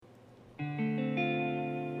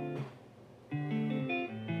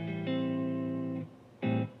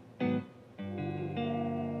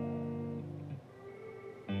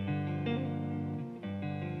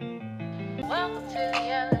welcome to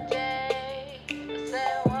the other day. I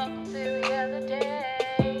said, welcome to the other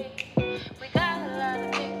day. We got a lot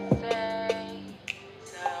of things to say.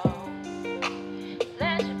 So,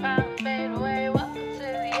 let your phone fade away. Welcome to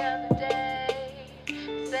the other day.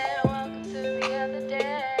 I said, welcome to the other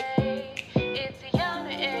day. It's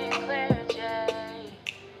Yana and Claire J.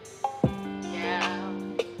 Yeah.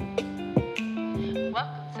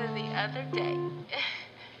 Welcome to the other day.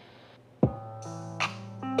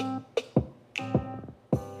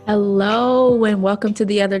 Hello and welcome to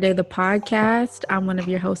the Other Day, the podcast. I'm one of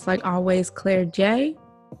your hosts, like always, Claire J.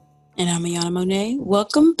 And I'm Ayana Monet.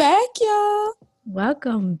 Welcome back, y'all.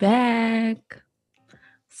 Welcome back.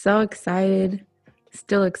 So excited.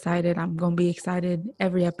 Still excited. I'm going to be excited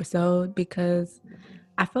every episode because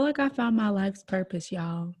I feel like I found my life's purpose,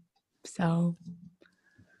 y'all. So.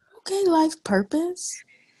 Okay, life purpose.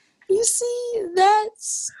 You see,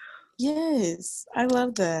 yes, I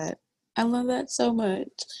love that. I love that so much.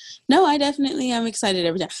 No, I definitely am excited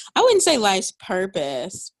every time. I wouldn't say life's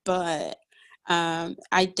purpose, but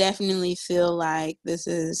I definitely feel like this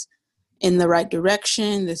is in the right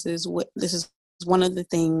direction. This is one of the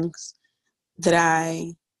things that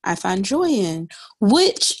I find joy in,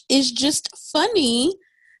 which is just funny.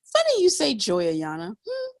 Funny you say joy, Ayana.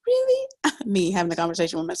 Really? Me having a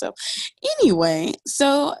conversation with myself. Anyway,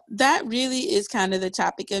 so that really is kind of the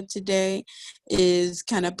topic of today, is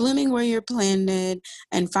kind of blooming where you're planted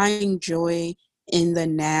and finding joy in the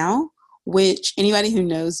now, which anybody who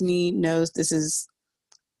knows me knows this is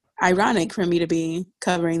ironic for me to be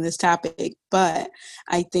covering this topic. But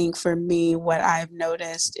I think for me, what I've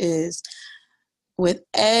noticed is with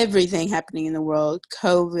everything happening in the world,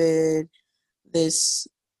 COVID, this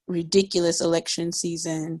ridiculous election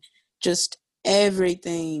season, just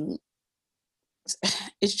everything,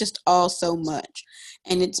 it's just all so much.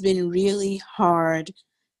 And it's been really hard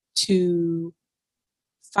to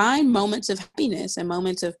find moments of happiness and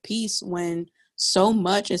moments of peace when so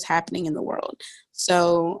much is happening in the world.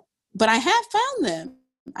 So, but I have found them.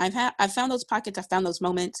 I've found those pockets. I found those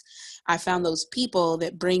moments. I found those people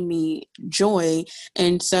that bring me joy.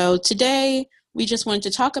 And so today we just wanted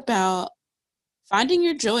to talk about finding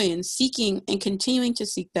your joy and seeking and continuing to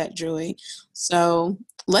seek that joy. So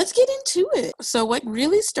let's get into it. So what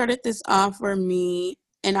really started this off for me,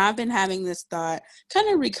 and I've been having this thought kind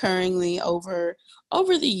of recurringly over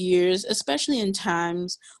the years, especially in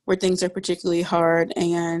times where things are particularly hard.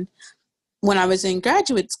 And when I was in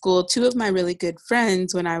graduate school, two of my really good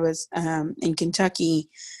friends, when I was in Kentucky,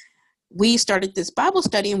 we started this Bible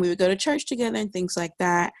study and we would go to church together and things like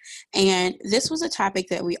that. And this was a topic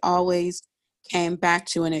that we always came back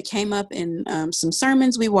to, and it came up in some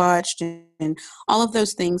sermons we watched and all of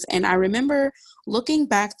those things. And I remember looking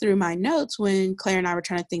back through my notes when Claire and I were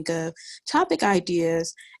trying to think of topic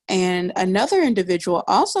ideas, and another individual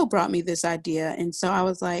also brought me this idea. And so I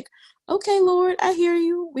was like, okay, Lord, I hear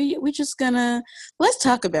you. We just let's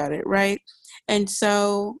talk about it, right? And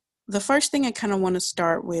so the first thing I kind of want to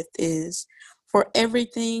start with is, for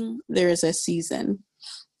everything, there is a season.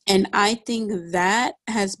 And I think that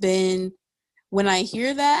has been, when I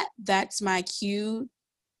hear that, that's my cue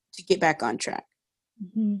to get back on track.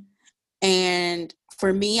 Mm-hmm. And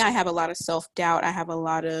for me, I have a lot of self-doubt. I have a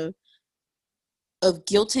lot of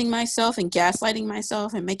guilting myself and gaslighting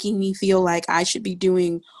myself and making me feel like I should be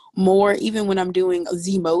doing more, even when I'm doing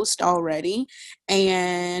the most already.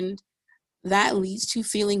 And that leads to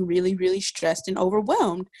feeling really, really stressed and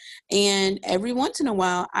overwhelmed. And every once in a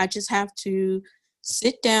while, I just have to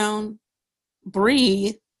sit down,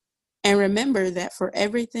 breathe, and remember that for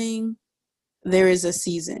everything, there is a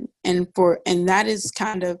season. And that is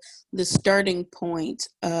kind of the starting point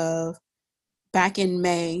of, back in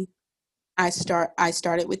May, I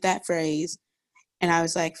started with that phrase, and I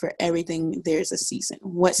was like, for everything, there's a season.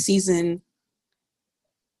 What season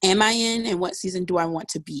am I in, and what season do I want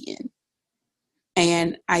to be in?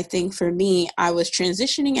 And I think for me, I was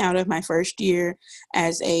transitioning out of my first year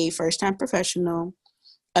as a first-time professional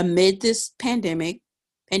amid this pandemic.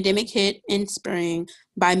 Pandemic hit in spring.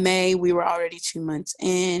 By May, we were already 2 months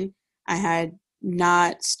in. I had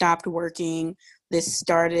not stopped working. This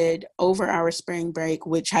started over our spring break,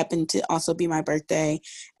 which happened to also be my birthday.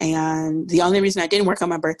 And the only reason I didn't work on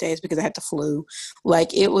my birthday is because I had the flu.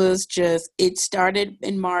 Like, it started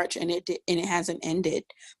in March, and it hasn't ended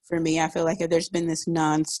for me. I feel like there's been this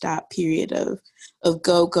nonstop period of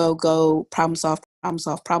go, problem solve.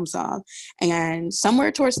 And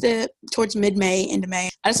somewhere towards mid-May, into May,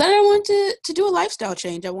 I decided I wanted to do a lifestyle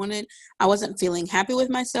change. I wasn't feeling happy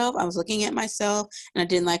with myself. I was looking at myself and I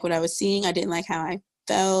didn't like what I was seeing. I didn't like how I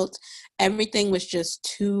felt. Everything was just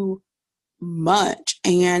too much.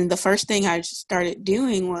 And the first thing I started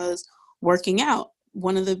doing was working out.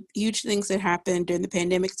 One of the huge things that happened during the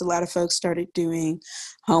pandemic is a lot of folks started doing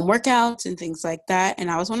home workouts and things like that. And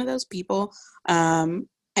I was one of those people.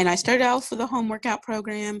 And I started out for the home workout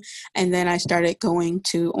program, and then I started going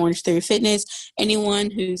to Orange Theory Fitness. Anyone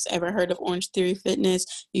who's ever heard of Orange Theory Fitness,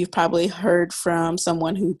 you've probably heard from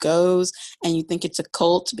someone who goes and you think it's a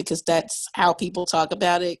cult, because that's how people talk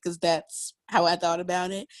about it, because that's how I thought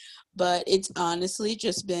about it. But it's honestly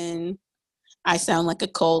just been, I sound like a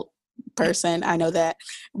cult person, I know that,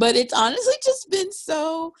 but it's honestly just been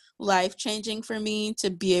so life-changing for me to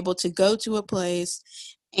be able to go to a place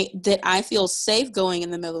that I feel safe going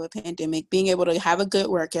in the middle of a pandemic, being able to have a good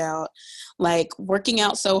workout, like working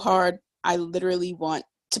out so hard, I literally want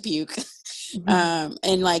to puke.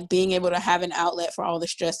 And like being able to have an outlet for all the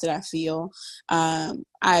stress that I feel.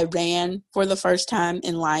 I ran for the first time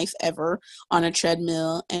in life ever on a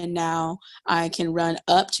treadmill, and now I can run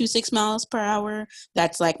up to 6 miles per hour.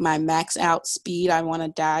 That's like my max out speed. I want to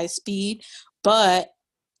die speed, but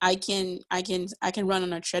I can run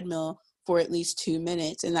on a treadmill for at least 2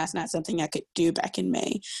 minutes, and that's not something I could do back in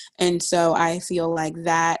May. And so I feel like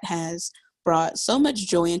that has brought so much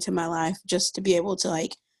joy into my life, just to be able to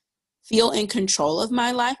like feel in control of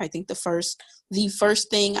my life. I think the first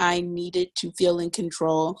thing I needed to feel in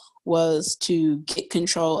control was to get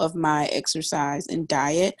control of my exercise and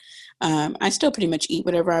diet. I still pretty much eat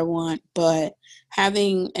whatever I want, but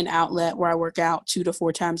having an outlet where I work out 2 to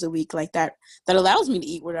 4 times a week like that, that allows me to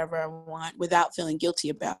eat whatever I want without feeling guilty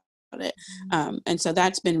about it. And so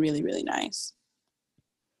that's been really, really nice.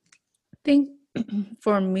 I think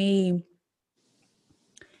for me,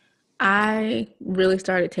 I really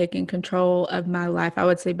started taking control of my life, I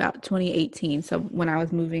would say about 2018. So when I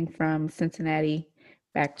was moving from Cincinnati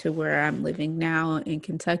back to where I'm living now in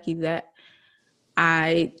Kentucky, that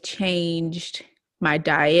I changed my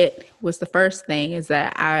diet was the first thing. Is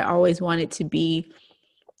that I always wanted to be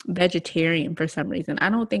vegetarian for some reason. I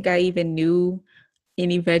don't think I even knew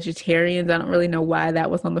any vegetarians. I don't really know why that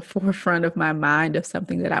was on the forefront of my mind of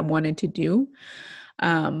something that I wanted to do.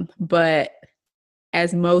 But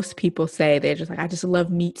as most people say, they're just like, I just love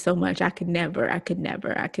meat so much. I could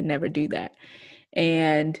never do that.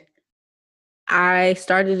 And I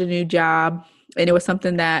started a new job, and it was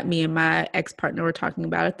something that me and my ex-partner were talking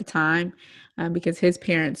about at the time, because his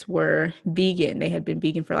parents were vegan. They had been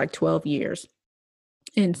vegan for like 12 years.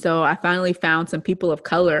 And so I finally found some people of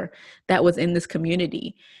color that was in this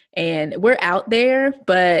community. And we're out there,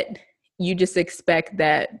 but you just expect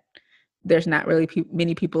that there's not really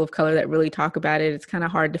many people of color that really talk about it. It's kind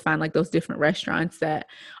of hard to find like those different restaurants that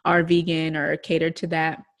are vegan or catered to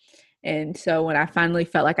that. And so when I finally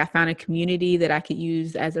felt like I found a community that I could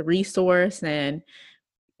use as a resource and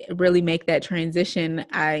really make that transition,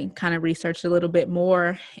 I kind of researched a little bit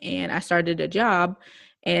more, and I started a job,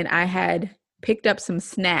 and I had picked up some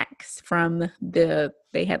snacks from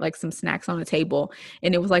they had like some snacks on the table,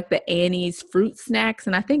 and it was like the Annie's fruit snacks.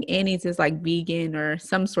 And I think Annie's is like vegan or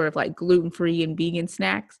some sort of like gluten-free and vegan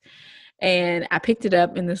snacks. And I picked it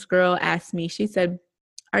up, and this girl asked me, she said,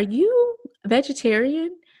 "Are you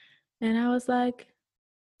vegetarian?" And I was like,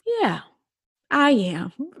 "Yeah, I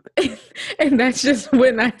am." And that's just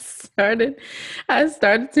when I started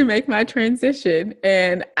to make my transition.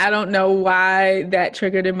 And I don't know why that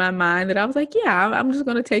triggered in my mind that I was like, yeah, I'm just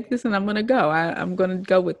going to take this and I'm going to go. I'm going to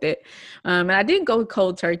go with it. And I didn't go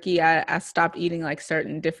cold turkey. I stopped eating like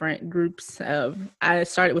certain different groups I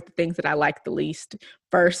started with the things that I liked the least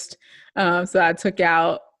first. So I took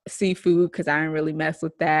out seafood because I didn't really mess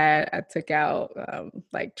with that. I took out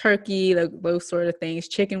like turkey, those sort of things.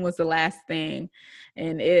 Chicken was the last thing.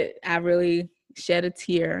 And I really shed a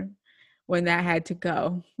tear when that had to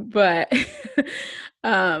go. But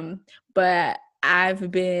but I've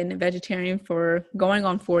been vegetarian for going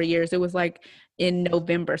on 4 years. It was like in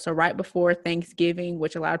November, so right before Thanksgiving,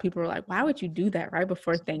 which a lot of people were like, why would you do that right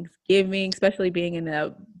before Thanksgiving, especially being in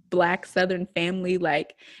a Black Southern family?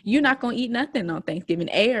 Like, you're not gonna eat nothing on Thanksgiving.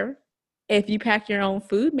 If you pack your own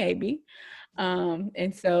food, maybe.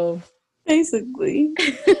 And so Basically.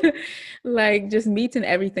 like just meats and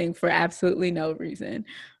everything for absolutely no reason.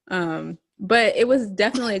 But it was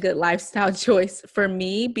definitely a good lifestyle choice for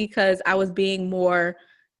me because I was being more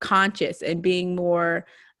conscious and being more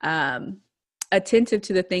attentive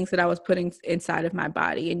to the things that I was putting inside of my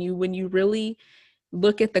body. And when you really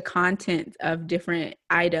look at the content of different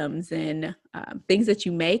items and things that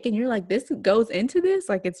you make, and you're like, this goes into this,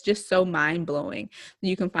 like, it's just so mind-blowing.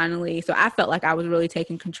 You can finally, so I felt like I was really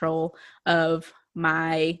taking control of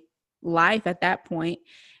my life at that point.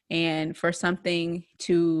 And for something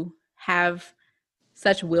to have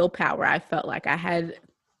such willpower. I felt like I had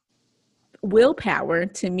willpower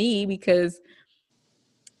to me because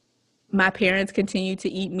my parents continue to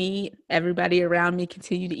eat meat. Everybody around me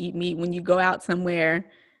continue to eat meat. When you go out somewhere,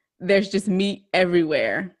 there's just meat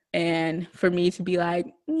everywhere. And for me to be like,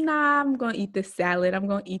 nah, I'm going to eat this salad. I'm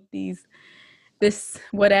going to eat this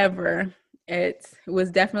whatever. It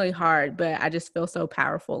was definitely hard, but I just feel so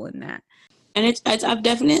powerful in that. And I've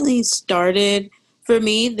definitely started, for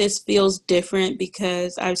me, this feels different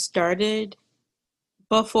because I've started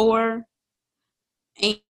before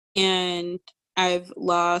and I've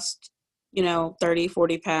lost, 30,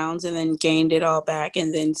 40 pounds and then gained it all back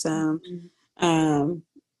and then some. Um,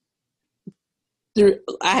 I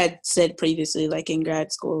had said previously, like in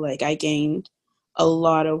grad school, like I gained a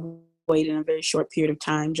lot of weight in a very short period of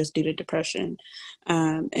time just due to depression.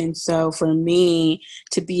 And so for me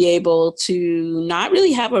to be able to not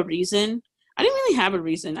really have a reason, I didn't really have a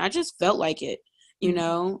reason. I just felt like it, you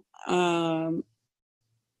know.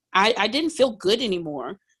 I didn't feel good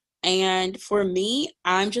anymore. And for me,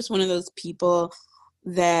 I'm just one of those people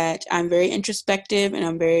that I'm very introspective and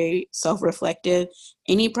I'm very self-reflective.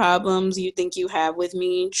 Any problems you think you have with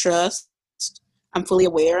me, trust, I'm fully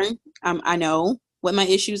aware. I know what my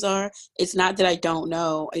issues are. It's not that I don't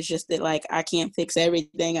know. It's just that like I can't fix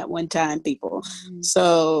everything at one time, people.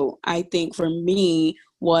 So I think for me,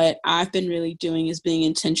 what I've been really doing is being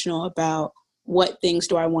intentional about what things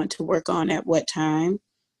do I want to work on at what time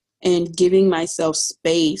and giving myself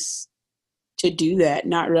space to do that,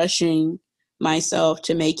 not rushing myself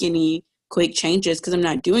to make any quick changes because I'm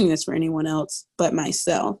not doing this for anyone else but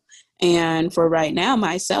myself. And for right now,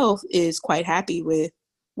 myself is quite happy with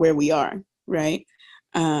where we are, right?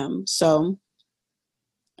 So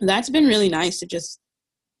that's been really nice to just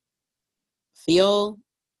feel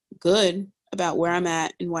good about where I'm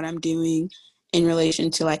at and what I'm doing in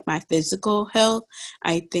relation to like my physical health.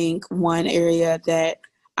 I think one area that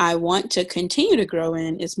I want to continue to grow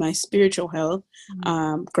in is my spiritual health,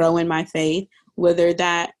 grow in my faith, whether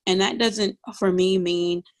that doesn't for me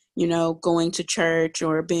mean, going to church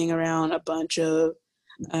or being around a bunch of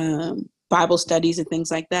Bible studies and things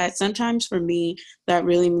like that. Sometimes for me, that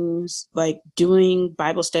really means like doing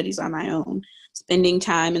Bible studies on my own, spending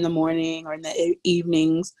time in the morning or in the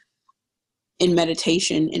evenings in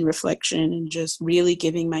meditation and reflection and just really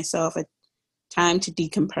giving myself a time to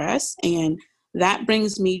decompress. And that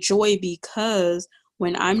brings me joy because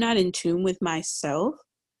when I'm not in tune with myself,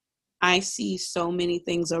 I see so many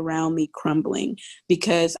things around me crumbling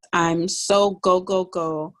because I'm so go, go,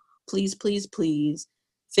 go, please, please, please,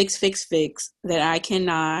 fix, fix, fix, that I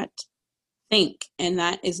cannot think. And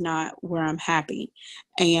that is not where I'm happy.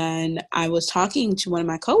 And I was talking to one of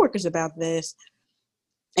my coworkers about this,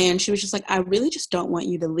 and she was just like, I really just don't want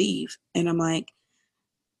you to leave. And I'm like,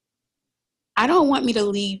 I don't want me to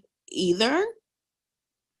leave either.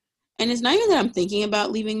 And it's not even that I'm thinking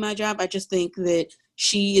about leaving my job. I just think that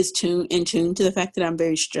she is in tune to the fact that I'm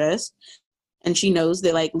very stressed. And she knows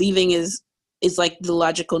that like leaving is like the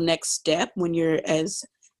logical next step when you're as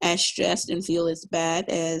stressed and feel as bad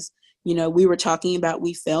as, we were talking about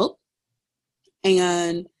we felt.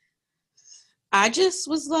 And I just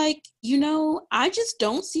was like, I just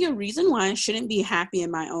don't see a reason why I shouldn't be happy in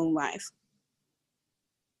my own life.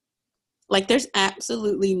 Like, there's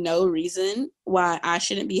absolutely no reason why I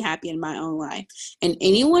shouldn't be happy in my own life. And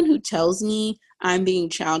anyone who tells me I'm being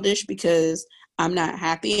childish because I'm not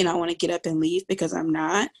happy and I want to get up and leave because I'm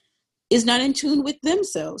not, is not in tune with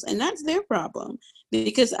themselves. And that's their problem.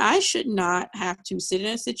 Because I should not have to sit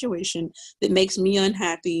in a situation that makes me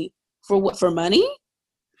unhappy for what? For money?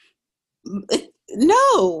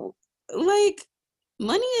 No. Like,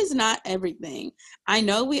 money is not everything. I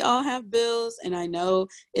know we all have bills, and I know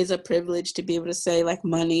it's a privilege to be able to say, like,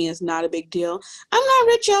 money is not a big deal. I'm not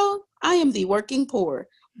rich, y'all. I am the working poor.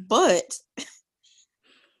 But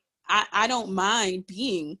I don't mind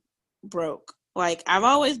being broke. Like, I've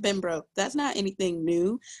always been broke. That's not anything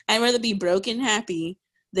new. I'd rather be broke and happy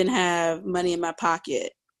than have money in my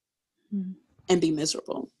pocket and be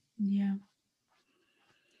miserable. Yeah.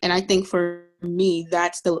 And I think for me,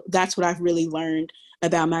 that's what I've really learned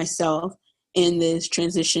about myself in this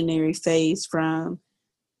transitionary phase from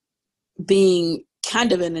being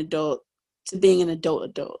kind of an adult to being an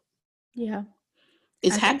adult. Yeah.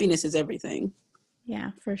 Happiness is everything.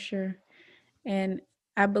 Yeah, for sure. And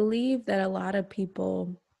I believe that a lot of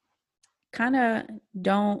people kind of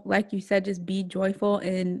don't, like you said, just be joyful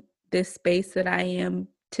in this space that I am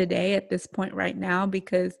today at this point right now,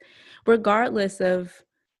 because regardless of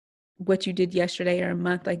what you did yesterday or a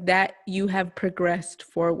month like that, you have progressed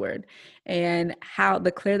forward. And how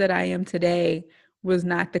the Claire that I am today was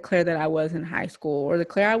not the Claire that I was in high school, or the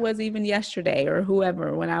Claire I was even yesterday, or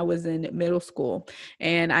whoever when I was in middle school.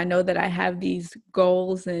 And I know that I have these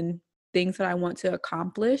goals and things that I want to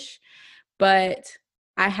accomplish, but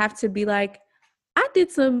I have to be like,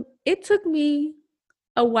 it took me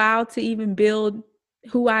a while to even build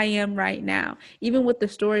who I am right now. Even with the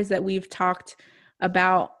stories that we've talked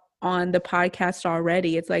about on the podcast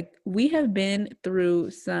already, it's like we have been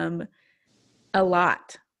through a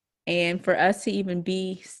lot. And for us to even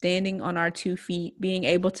be standing on our 2 feet, being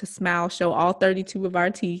able to smile, show all 32 of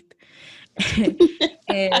our teeth,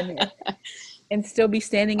 and and still be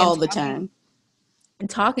standing and all the time and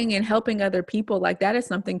talking and helping other people, like that is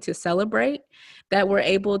something to celebrate, that we're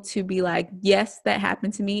able to be like, yes, that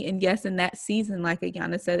happened to me. And yes, in that season, like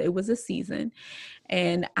Ayana said, it was a season.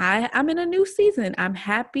 And I'm in a new season. I'm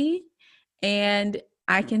happy, and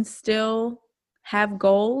I can still have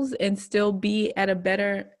goals and still be at a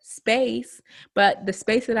better space. But the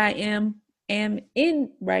space that I am in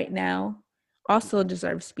right now also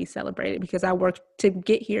deserves to be celebrated, because I worked to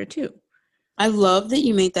get here too. I love that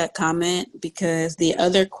you made that comment, because the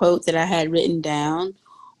other quote that I had written down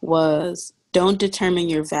was, don't determine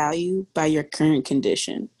your value by your current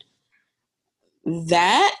condition.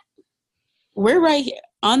 That, we're right here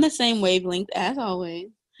on the same wavelength as always.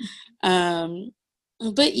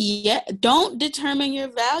 But yeah, don't determine your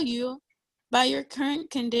value by your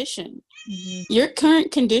current condition. Mm-hmm. Your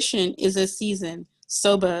current condition is a season.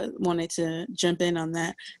 Soba wanted to jump in on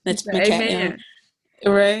that. That's my cat,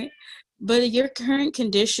 right? But your current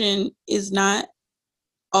condition is not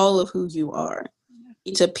all of who you are.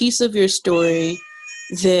 It's a piece of your story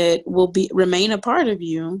that will remain a part of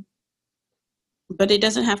you, but it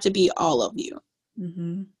doesn't have to be all of you.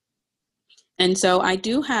 Mm-hmm. And so I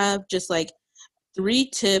do have just like 3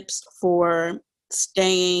 tips for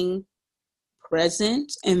staying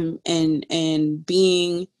present and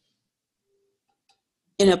being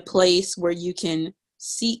in a place where you can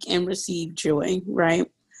seek and receive joy, right?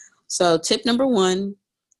 So tip number 1,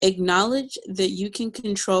 acknowledge that you can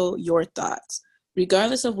control your thoughts.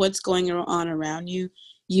 Regardless of what's going on around you,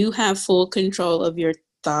 you have full control of your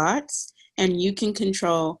thoughts, and you can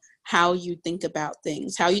control how you think about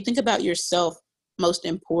things, how you think about yourself, most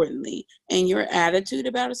importantly, and your attitude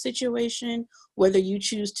about a situation, whether you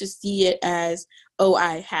choose to see it as, oh,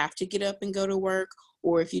 I have to get up and go to work,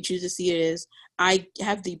 or if you choose to see it as, I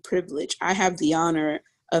have the privilege, I have the honor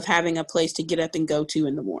of having a place to get up and go to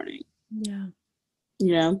in the morning. Yeah.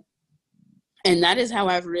 You know? And that is how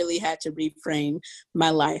I've really had to reframe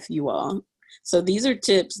my life, you all. So these are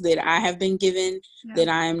tips that I have been given that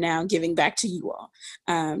I am now giving back to you all.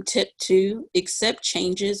 Tip 2, accept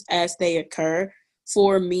changes as they occur.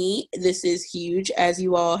 For me, this is huge. As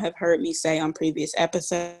you all have heard me say on previous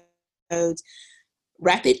episodes,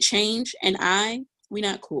 rapid change and we're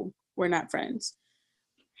not cool. We're not friends.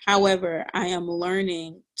 However, I am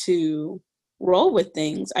learning to roll with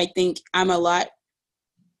things. I think I'm a lot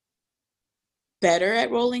better at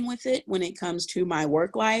rolling with it when it comes to my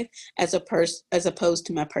work life as opposed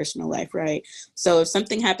to my personal life, right? So if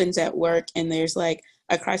something happens at work and there's like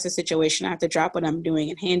a crisis situation, I have to drop what I'm doing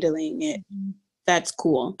and handling it. Mm-hmm. That's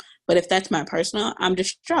cool. But if that's my personal, I'm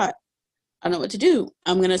distraught. I don't know what to do.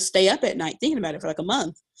 I'm going to stay up at night thinking about it for like a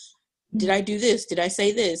month. Mm-hmm. Did I do this? Did I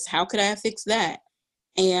say this? How could I have fixed that?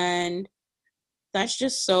 And that's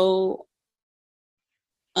just so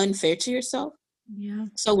unfair to yourself. Yeah.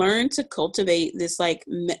 So learn to cultivate this, like,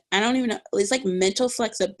 I don't even know, it's like mental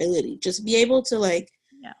flexibility. Just be able to like,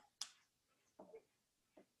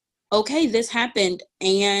 okay, this happened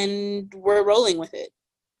and we're rolling with it.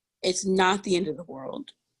 It's not the end of the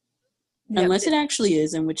world. Yep. Unless it actually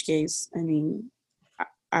is, in which case, I mean,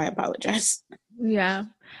 I apologize. Yeah.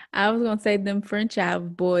 I was going to say them French Ave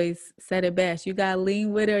boys said it best. You got to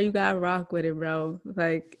lean with it or you got to rock with it, bro.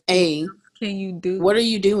 Like, hey, what can you do? What are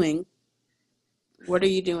you doing? What are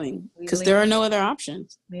you doing? Because there are no other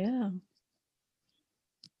options. Yeah.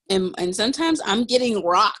 And sometimes I'm getting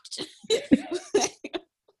rocked.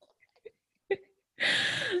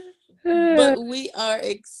 But we are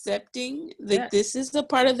accepting that this is a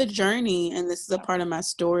part of the journey and this is a part of my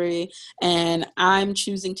story. And I'm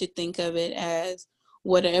choosing to think of it as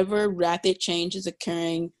whatever rapid change is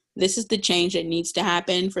occurring, this is the change that needs to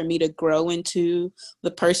happen for me to grow into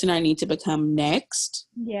the person I need to become next.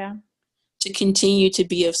 Yeah. To continue to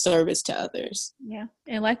be of service to others. Yeah.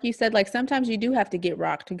 And like you said, like sometimes you do have to get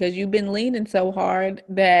rocked because you've been leaning so hard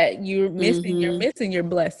that you're missing your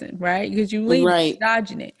blessing, right? Because you lean,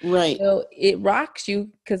 dodging it. Right. So it rocks you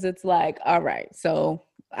because it's like, all right, so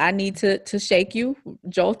I need to shake you,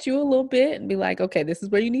 jolt you a little bit, and be like, okay, this is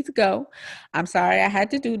where you need to go. I'm sorry I had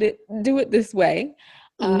to do it this way.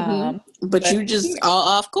 But But you I'm just here. all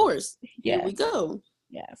off course. Here we Yes, go.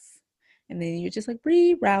 yes. And then you're just like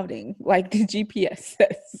rerouting, like the GPS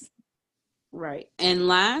says. Right. And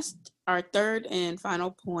last, our third and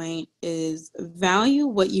final point is value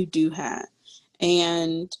what you do have.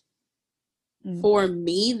 And Mm. for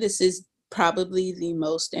me, this is probably the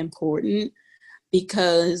most important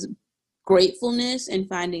because gratefulness and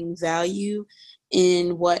finding value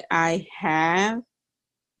in what I have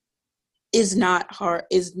is not hard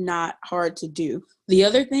to do. The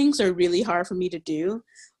other things are really hard for me to do,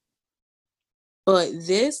 but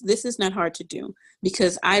this is not hard to do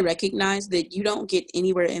because I recognize that you don't get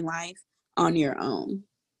anywhere in life on your own.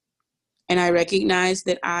 And I recognize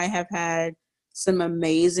that I have had some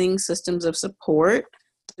amazing systems of support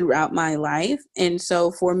throughout my life. And so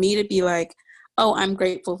for me to be like, oh, I'm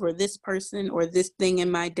grateful for this person or this thing in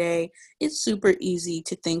my day, it's super easy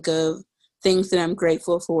to think of things that I'm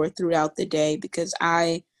grateful for throughout the day because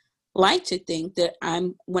I like to think that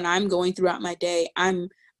when I'm going throughout my day, I'm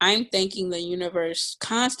thanking the universe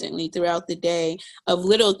constantly throughout the day of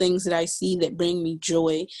little things that I see that bring me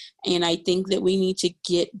joy. And I think that we need to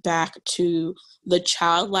get back to the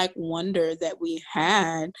childlike wonder that we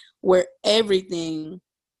had where everything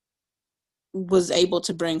was able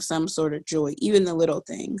to bring some sort of joy, even the little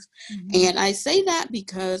things. Mm-hmm. And I say that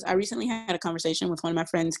because I recently had a conversation with one of my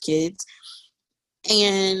friend's kids.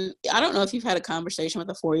 And I don't know if you've had a conversation with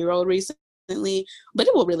a 4-year-old recently, but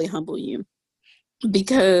it will really humble you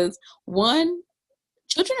because one,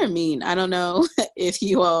 children are mean. I don't know if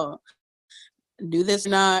you all do this or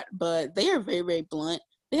not, but they are very, very blunt.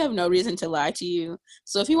 They have no reason to lie to you.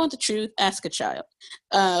 So if you want the truth, ask a child.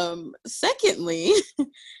 Secondly,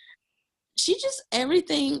 she just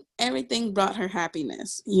everything brought her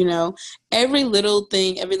happiness, you know. Every little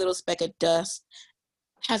thing, every little speck of dust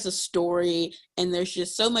has a story, and there's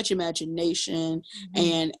just so much imagination,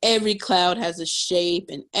 and every cloud has a shape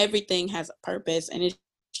and everything has a purpose, and it's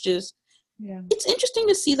just it's interesting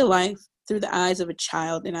to see the life through the eyes of a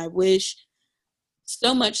child. And I wish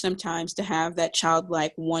so much sometimes to have that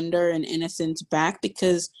childlike wonder and innocence back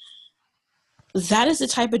because that is the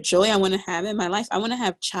type of joy I want to have in my life. I want to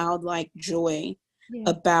have childlike joy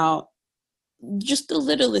about just the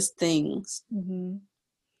littlest things.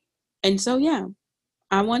 And so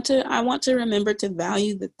I want to remember to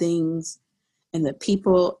value the things and the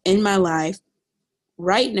people in my life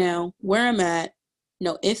right now, where I'm at.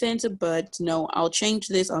 No ifs, ands, or buts. No, I'll change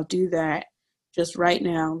this. I'll do that. Just right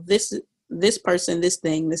now, this person, this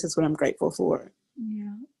thing, this is what I'm grateful for.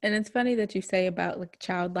 Yeah. And it's funny that you say about like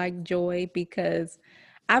childlike joy because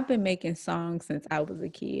I've been making songs since I was a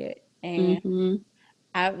kid. And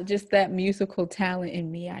I just that musical talent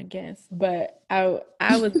in me, I guess. But I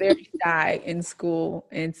was very shy in school.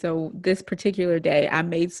 And so this particular day I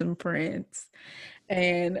made some friends.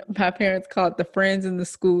 And my parents called it the Friends in the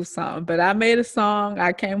School song. But I made a song.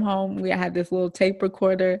 I came home. We had this little tape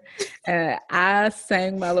recorder. And I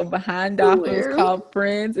sang my little behind off. It was called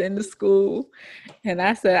Friends in the School. And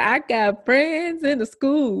I said, I got friends in the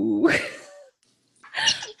school.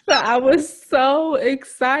 So I was so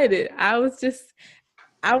excited. I was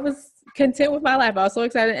content with my life. I was so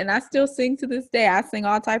excited. And I still sing to this day. I sing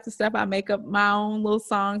all types of stuff. I make up my own little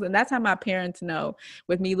songs. And that's how my parents know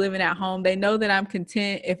with me living at home. They know that I'm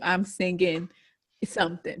content if I'm singing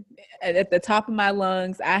something at the top of my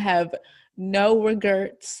lungs. I have no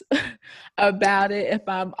regrets about it. If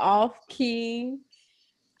I'm off key.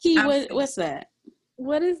 What's that?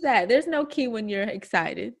 What is that? There's no key when you're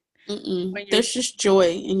excited. There's just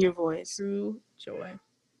joy in your voice. True joy.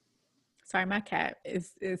 Sorry, my cat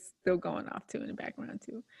is still going off too in the background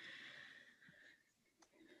too.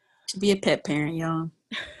 To be a pet parent, y'all.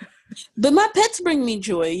 But my pets bring me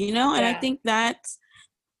joy, you know? And I think that's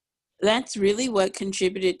really what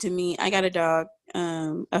contributed to me. I got a dog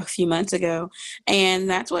a few months ago, and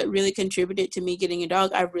that's what really contributed to me getting a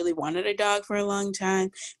dog. I really wanted a dog for a long time.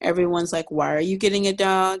 Everyone's like, why are you getting a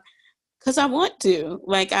dog? Because I want to.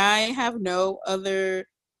 Like, I have no other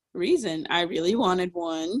reason. I really wanted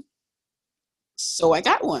one. So I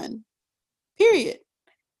got one, period.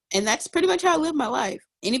 And that's pretty much how I live my life.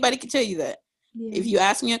 Anybody can tell you that. If you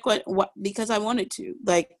ask me a question, because I wanted to.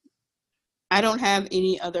 Like, I don't have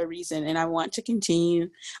any other reason, and I want to continue.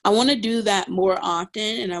 I want to do that more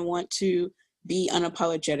often, and I want to be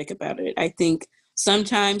unapologetic about it. I think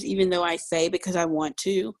sometimes, even though I say because I want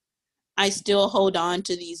to, I still hold on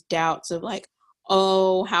to these doubts of like,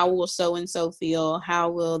 oh, how will so-and-so feel? How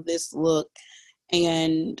will this look?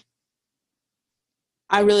 And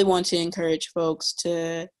I really want to encourage folks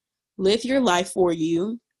to live your life for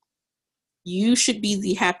you. You should be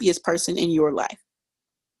the happiest person in your life.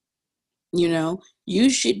 You know, you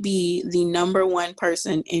should be the number one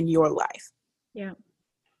person in your life. Yeah.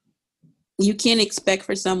 You can't expect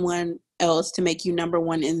for someone else to make you number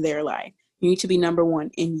one in their life. You need to be number one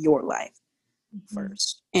in your life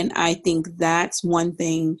first. And I think that's one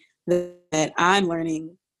thing that I'm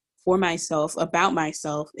learning for myself about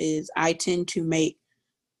myself is I tend to make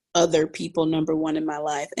other people number one in my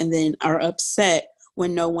life and then are upset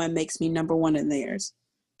when no one makes me number one in theirs.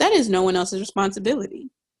 That is no one else's responsibility.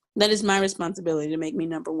 That is my responsibility to make me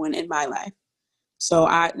number one in my life. So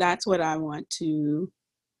that's what I want to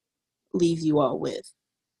leave you all with.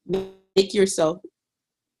 Make yourself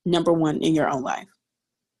number one in your own life.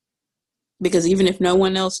 Because even if no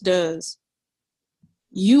one else does,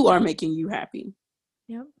 you are making you happy.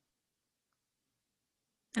 Yep.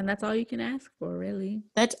 And that's all you can ask for, really.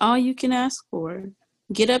 That's all you can ask for.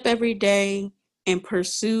 Get up every day and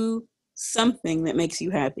pursue something that makes you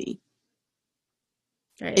happy.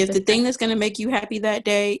 Right. If the thing that's going to make you happy that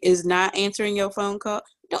day is not answering your phone call,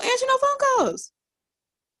 don't answer no phone calls.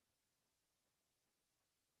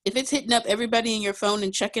 If it's hitting up everybody in your phone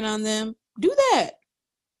and checking on them, do that.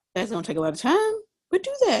 That's going to take a lot of time, but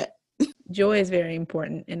do that. Joy is very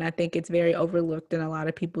important, and I think it's very overlooked in a lot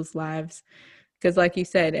of people's lives because, like you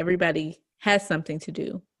said, everybody has something to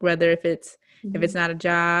do, whether if it's not a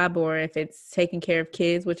job or if it's taking care of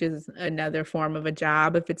kids, which is another form of a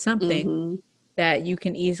job, if it's something that you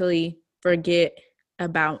can easily forget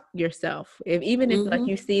about yourself. Even if like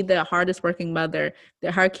you see the hardest working mother,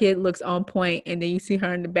 that her kid looks on point and then you see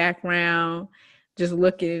her in the background just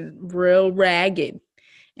looking real ragged.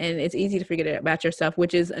 And it's easy to forget about yourself,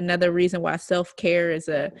 which is another reason why self-care is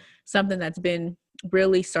something that's been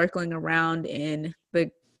really circling around in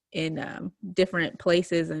different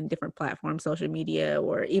places and different platforms, social media,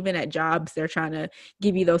 or even at jobs. They're trying to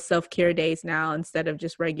give you those self-care days now instead of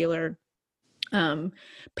just regular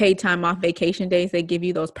paid time off vacation days. They give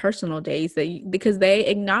you those personal days because they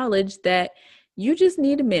acknowledge that you just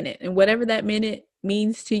need a minute, and whatever that minute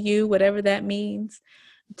means to you, whatever that means,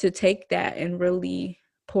 to take that and really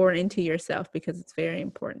pour into yourself, because it's very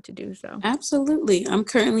important to do so. Absolutely. I'm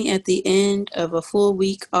currently at the end of a full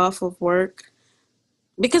week off of work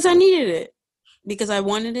because I needed it, because I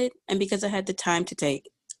wanted it, and because I had the time to take.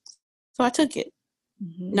 So I took it.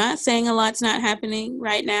 Not saying a lot's not happening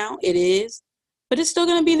right now. It is. But it's still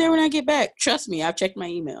going to be there when I get back. Trust me, I've checked my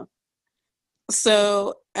email.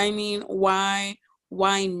 So, I mean, why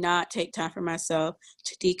not take time for myself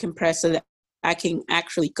to decompress so that I can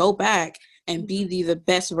actually go back and be the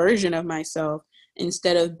best version of myself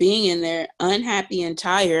instead of being in there unhappy and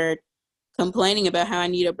tired, complaining about how I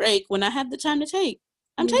need a break when I have the time to take.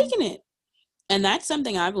 I'm taking it. And that's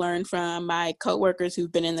something I've learned from my coworkers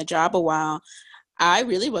who've been in the job a while. I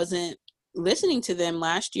really wasn't listening to them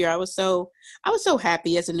last year. I was so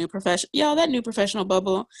happy as a new professional. Y'all, that new professional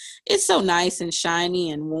bubble, it's so nice and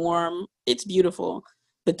shiny and warm. It's beautiful.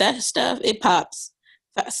 But that stuff, it pops.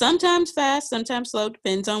 Sometimes fast, sometimes slow,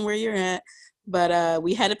 depends on where you're at. But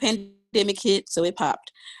we had a pandemic hit, so it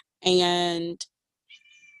popped. And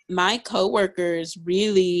my coworkers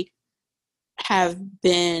really have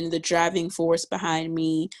been the driving force behind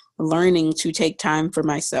me learning to take time for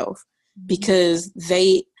myself, because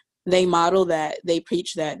they model that, they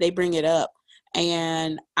preach that, they bring it up.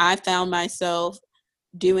 And I found myself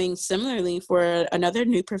doing similarly for another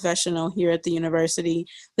new professional here at the university.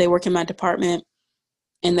 They work in my department,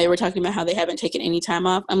 and they were talking about how they haven't taken any time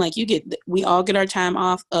off. I'm like, we all get our time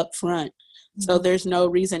off up front. So there's no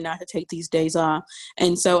reason not to take these days off.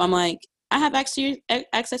 And so I'm like, I have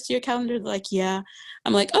access to your calendar. They're like, yeah.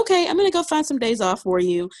 I'm like, okay, I'm going to go find some days off for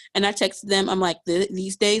you. And I texted them. I'm like,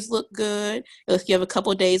 these days look good. If you have a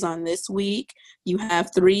couple days on this week, you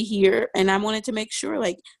have 3 here. And I wanted to make sure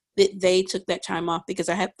that they took that time off, because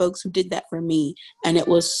I had folks who did that for me. And it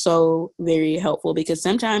was so very helpful, because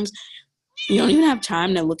sometimes you don't even have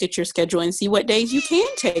time to look at your schedule and see what days you can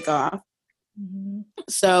take off.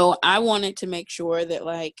 So I wanted to make sure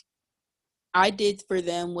that I did for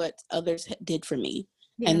them what others did for me.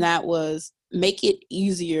 Yeah. And that was make it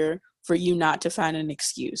easier for you not to find an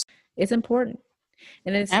excuse. It's important.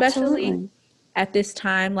 And especially at this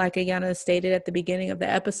time, like Ayana stated at the beginning of the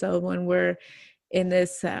episode, when we're in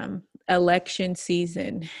this election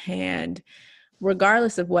season, and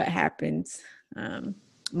regardless of what happens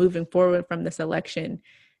moving forward from this election,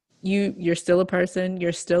 you're still a person,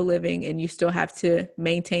 you're still living, and you still have to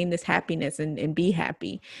maintain this happiness and be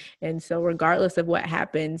happy. And so regardless of what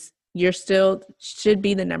happens, you're still should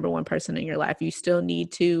be the number one person in your life. You still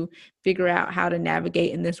need to figure out how to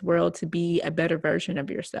navigate in this world to be a better version of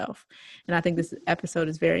yourself. And I think this episode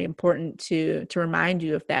is very important to remind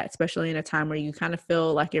you of that, especially in a time where you kind of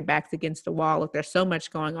feel like your back's against the wall. Like there's so much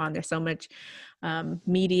going on. There's so much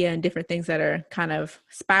media and different things that are kind of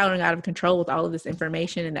spiraling out of control with all of this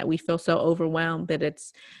information, and that we feel so overwhelmed that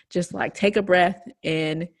it's just like, take a breath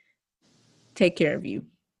and take care of you.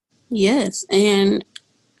 Yes. And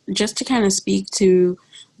just to kind of speak to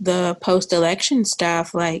the post-election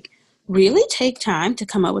stuff, like really take time to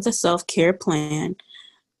come up with a self-care plan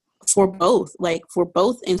for both, like for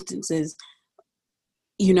both instances.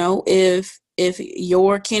 You know, if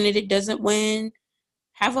your candidate doesn't win,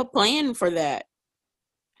 have a plan for that.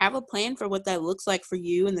 Have a plan for what that looks like for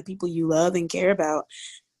you and the people you love and care about.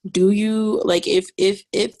 Do you, like, if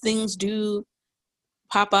things do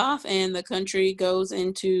pop off and the country goes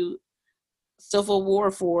into civil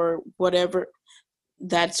war for whatever,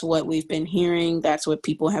 that's what we've been hearing. That's what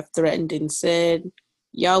people have threatened and said.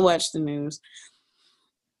 Y'all watch the news.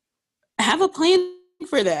 Have a plan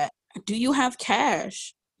for that. Do you have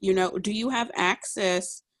cash? You know, do you have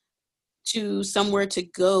access to somewhere to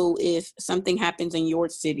go if something happens in your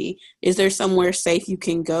city? Is there somewhere safe you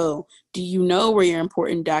can go? Do you know where your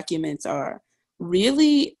important documents are?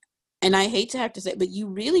 Really, and I hate to have to say, but you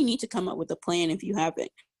really need to come up with a plan if you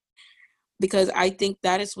haven't. Because I think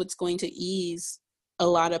that is what's going to ease a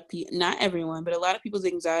lot of people, not everyone, but a lot of people's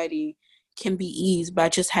anxiety can be eased by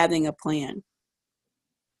just having a plan.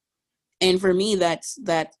 And for me, that's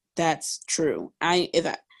true.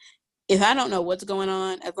 If I don't know what's going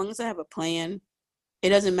on, as long as I have a plan, it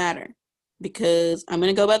doesn't matter, because I'm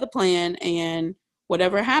going to go by the plan, and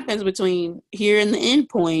whatever happens between here and the end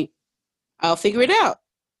point, I'll figure it out.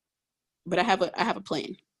 But I have a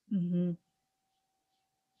plan. Mm-hmm.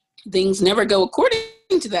 Things never go according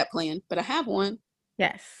to that plan, but I have one.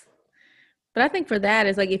 Yes. But I think for that,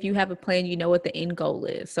 it's like, if you have a plan, you know what the end goal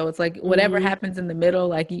is. So it's like whatever happens in the middle,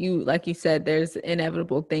 like you said, there's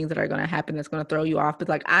inevitable things that are going to happen that's going to throw you off. But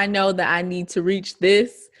like, I know that I need to reach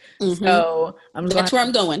this. So that's where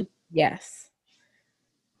I'm going. Yes.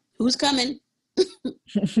 Who's coming?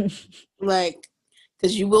 Like,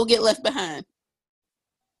 because you will get left behind.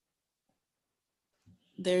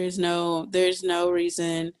 There's no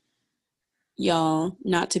reason, y'all,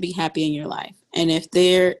 not to be happy in your life. And if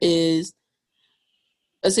there is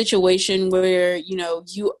a situation where, you know,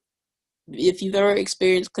 if you've ever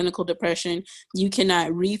experienced clinical depression, you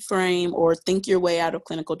cannot reframe or think your way out of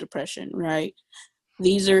clinical depression, right?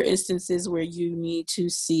 These are instances where you need to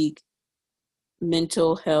seek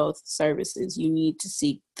mental health services. You need to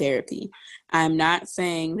seek therapy. I'm not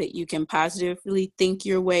saying that you can positively think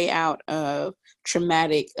your way out of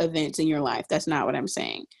traumatic events in your life. That's not what I'm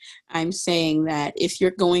saying. I'm saying that if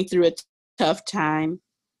you're going through a tough time,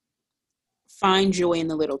 find joy in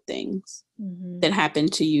the little things that happen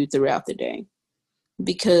to you throughout the day,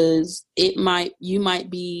 because you might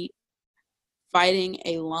be fighting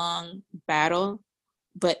a long battle,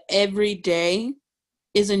 but every day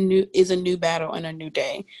is a new battle and a new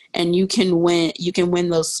day, and you can win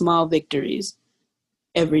those small victories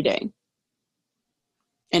every day,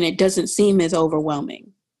 and it doesn't seem as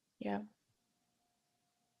overwhelming. Yeah.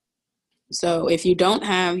 So if you don't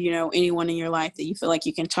have, you know, anyone in your life that you feel like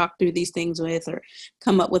you can talk through these things with or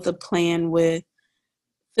come up with a plan with,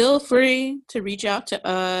 feel free to reach out to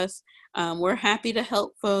us. We're happy to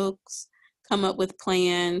help folks come up with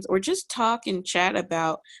plans, or just talk and chat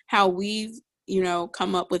about how we've, you know,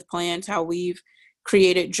 come up with plans, how we've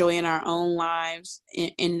created joy in our own lives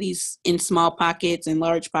in small pockets and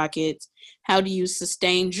large pockets. How do you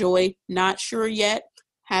sustain joy? Not sure yet.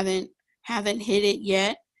 Haven't hit it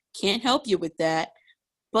yet. Can't help you with that.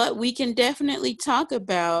 But we can definitely talk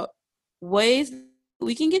about ways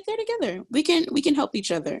we can get there together. We can help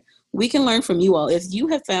each other. We can learn from you all. If you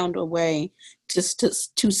have found a way to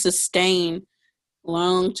sustain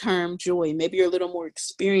long-term joy, maybe you're a little more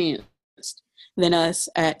experienced than us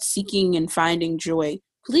at seeking and finding joy,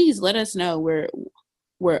 please let us know.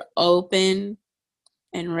 We're open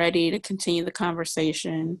and ready to continue the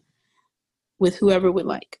conversation with whoever would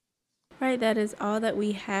like. Right, that is all that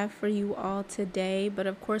we have for you all today. But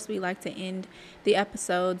of course, we like to end the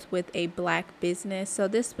episodes with a Black business. So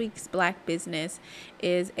this week's Black business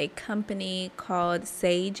is a company called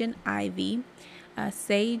Sage and Ivy.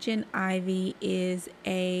 Sage and Ivy is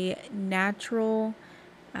a natural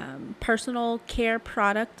personal care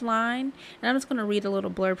product line. And I'm just going to read a little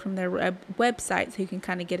blurb from their website so you can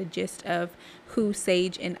kind of get a gist of who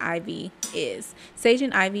Sage and Ivy is. Sage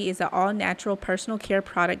and Ivy is an all-natural personal care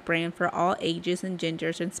product brand for all ages and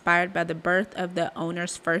genders, inspired by the birth of the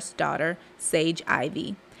owner's first daughter, Sage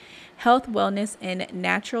Ivy. Health, wellness, and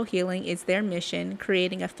natural healing is their mission.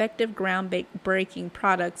 Creating effective, groundbreaking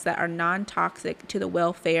products that are non-toxic to the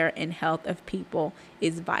welfare and health of people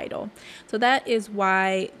is vital. So that is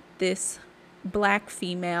why this Black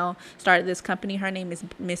female started this company. Her name is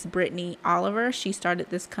Miss Brittany Oliver. She started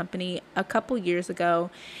this company a couple years ago,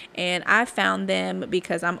 and I found them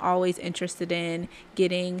because I'm always interested in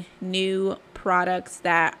getting new products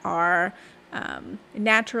that are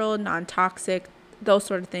natural, non-toxic, those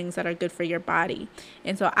sort of things that are good for your body.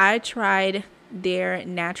 And so I tried their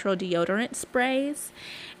natural deodorant sprays.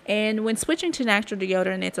 And when switching to natural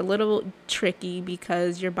deodorant, it's a little tricky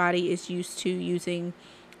because your body is used to using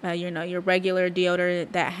your regular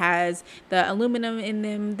deodorant that has the aluminum in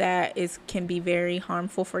them that can be very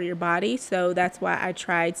harmful for your body. So that's why I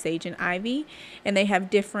tried Sage and Ivy. And they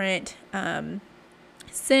have different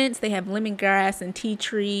scents. They have lemongrass and tea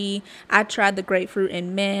tree. I tried the grapefruit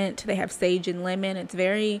and mint. They have sage and lemon. It's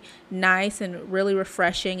very nice and really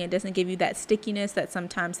refreshing. It doesn't give you that stickiness that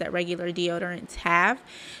sometimes that regular deodorants have.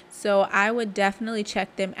 So I would definitely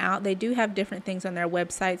check them out. They do have different things on their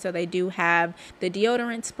website. So they do have the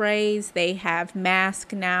deodorant sprays. They have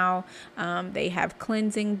masks now. They have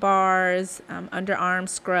cleansing bars, underarm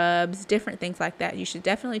scrubs, different things like that. You should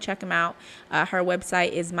definitely check them out. Her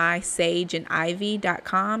website is mysageandivy.com.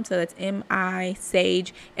 So that's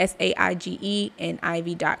MISAGE, SAIGE, and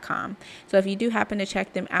Ivy.com. So if you do happen to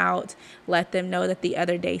check them out, let them know that the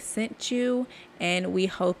other day sent you, and we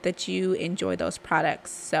hope that you enjoy those products.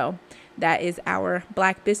 So that is our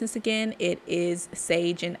Black business again. It is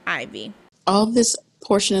Sage and Ivy. All this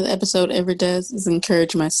portion of the episode ever does is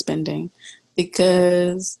encourage my spending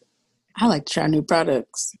because I like to try new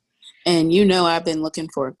products. And I've been looking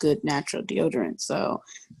for a good natural deodorant. So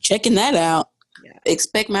checking that out. Yeah.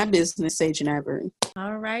 Expect my business, Sage and Ivy.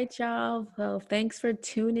 All right, y'all. Well, thanks for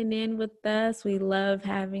tuning in with us. We love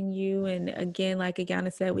having you. And again, like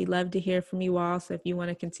Agana said, we love to hear from you all. So if you want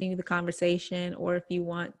to continue the conversation, or if you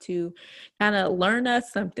want to kind of learn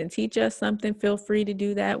us something, teach us something, feel free to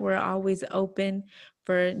do that. We're always open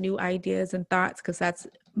for new ideas and thoughts, because that's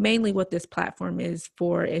mainly what this platform is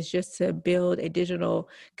for, is just to build a digital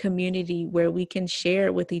community where we can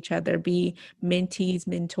share with each other, be mentees,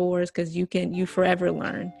 mentors, because you forever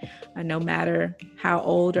learn. No matter how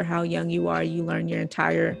old or how young you are, you learn your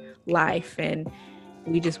entire life. And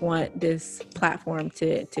we just want this platform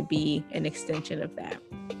to be an extension of that.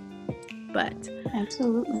 But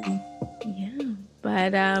absolutely. Yeah.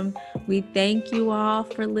 But we thank you all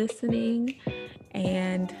for listening.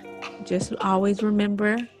 And just always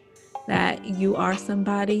remember that you are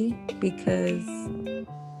somebody, because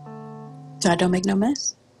I don't make no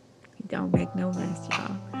mess. Don't make no mess,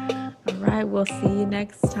 y'all. All right, we'll see you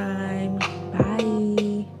next time.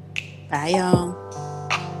 Bye. Bye, y'all.